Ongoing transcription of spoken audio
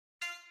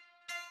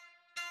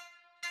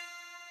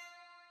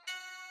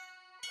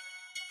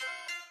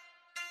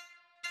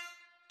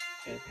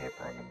Straight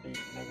pepper on the beat,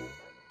 nigga.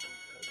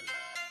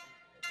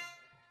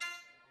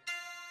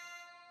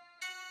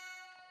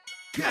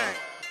 Gang,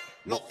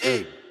 Lil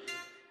E.b.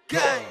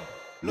 Gang,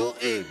 Lil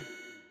E.b.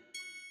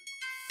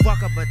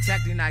 Fuck up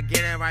protecting, I get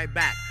it right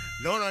back.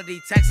 Load on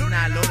these texts and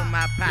I load on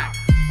my pack.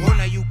 Boy,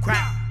 now you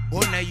crack,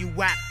 boy, now you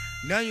whack.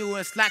 None you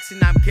in slacks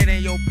and I'm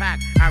getting your pack.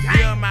 I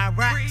reel my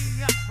racks.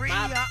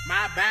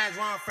 My bags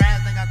run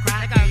fast like a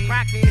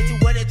crackhead. Hit you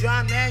with a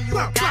drum, then you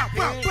a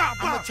crackhead.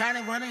 I'ma try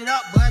to run it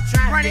up, but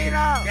try Run it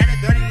up. Got a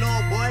dirty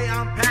little boy,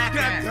 I'm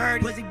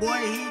packing. Pussy boy,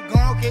 he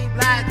gon' keep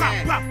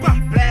blacking.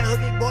 He play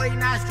hooky boy, he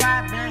not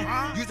strapping.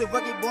 Use a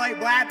rookie boy,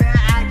 I been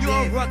acting. You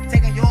a rookie,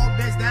 taking your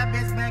bitch, that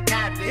bitch been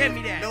captain. Give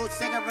me that. No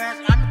cigarettes,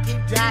 I'ma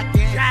keep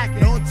jacking.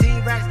 No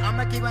T-Rex,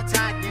 I'ma keep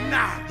attacking.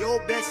 Nah. Yo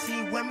bitch,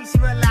 she with me, she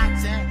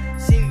relaxing.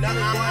 She love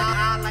it, boy,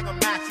 I like a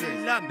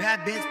mattress. Love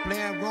that bitch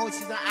playing role,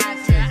 she's an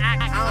actress. I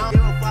don't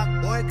give a fuck,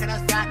 boy, cause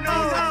that's fact.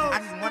 I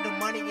just want the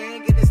money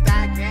and get the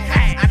stack in.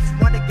 I just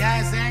want the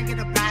gas and get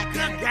the back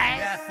in.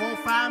 That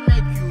 4-5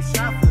 make you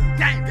shuffle.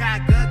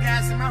 Got good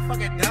gas in my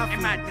fucking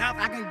duffel.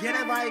 I can get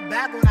it right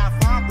back when I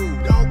fumble.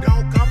 Don't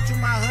come to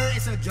my hood,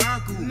 it's a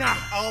jungle. Nah.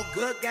 All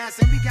good gas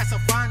and we got some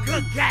fun.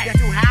 Good gas. Got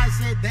you high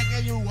shit,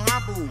 thinking you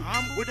humble.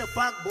 What the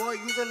fuck, boy,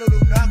 use a little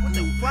nut. What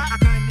the fuck? I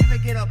couldn't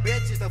even get a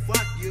bitch just to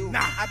fuck you.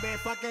 Nah. I been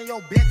fucking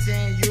your bitch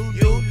and you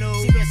knew.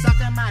 She been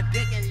sucking my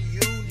dick and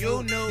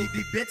you knew.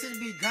 These bitches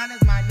be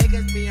gunners, my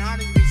niggas be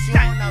hunters. We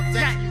shooting up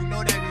sex, you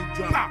know that we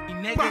drunk. These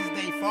niggas,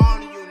 they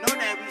falling, you know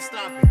that we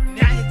stopping.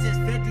 Now it's just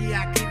 50,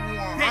 I keep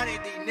you on 100.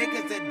 These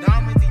niggas are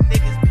dumb, these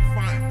niggas be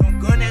fine. Them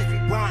gunners be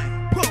blind.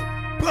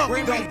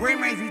 Bring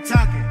range, we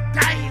talking.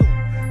 Damn.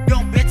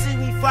 Them bitches,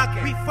 we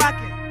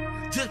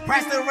fucking. Just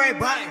press the red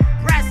button.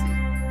 Press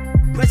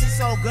it. Pussy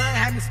so good,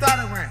 had me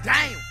stuttering.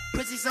 Damn.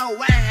 Pussy so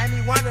wet, had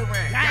me wondering.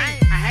 Damn.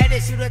 I had to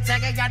shoot a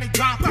tag, I got it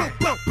dropping.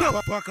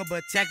 Fuck up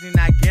protecting,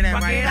 I get it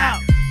right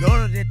back.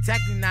 Load on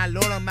detecting, I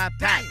load on my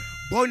pack.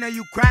 Boy, now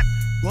you crap,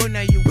 boy,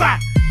 now you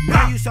whack.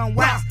 Know you some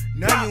wax,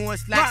 know you in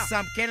slacks.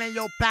 I'm killing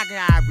your pocket,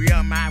 I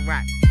reel my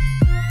rack.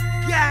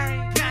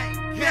 Gang, gang,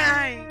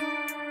 gang.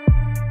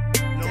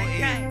 Lil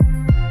E.b.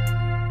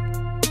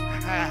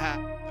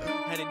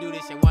 Had to do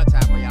this shit one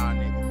time for y'all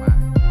niggas, man.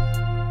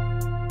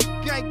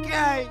 Gang,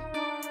 gang.